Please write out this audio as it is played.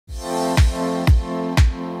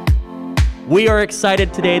We are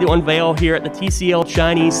excited today to unveil here at the TCL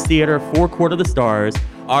Chinese Theater Forecourt of the Stars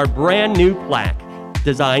our brand new plaque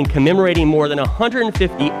designed commemorating more than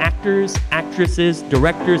 150 actors, actresses,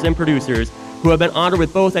 directors, and producers who have been honored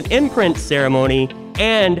with both an imprint ceremony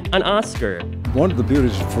and an Oscar. One of the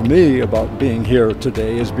beauties for me about being here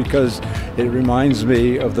today is because it reminds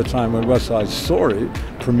me of the time when West Side Story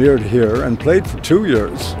premiered here and played for 2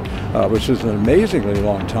 years, which is an amazingly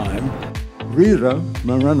long time. Rita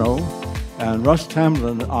Moreno and Russ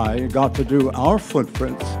Tamblyn and I got to do our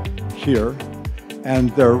footprints here, and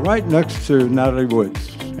they're right next to Natalie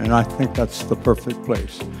Wood's, and I think that's the perfect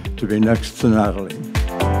place to be next to Natalie.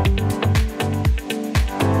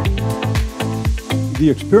 The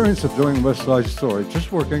experience of doing West Side Story,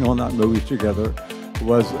 just working on that movie together,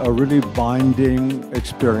 was a really binding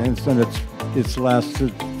experience, and it's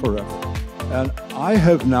lasted forever. And I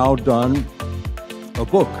have now done a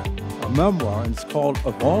book, a memoir, and it's called,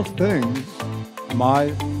 of all things, My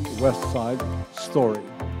West Side Story.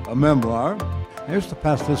 A memoir. I used to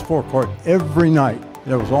pass this forecourt every night.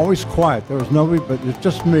 It was always quiet. There was nobody, but it was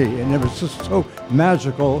just me, and it was just so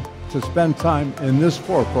magical to spend time in this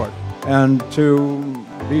forecourt. And to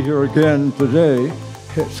be here again today,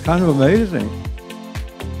 it's kind of amazing.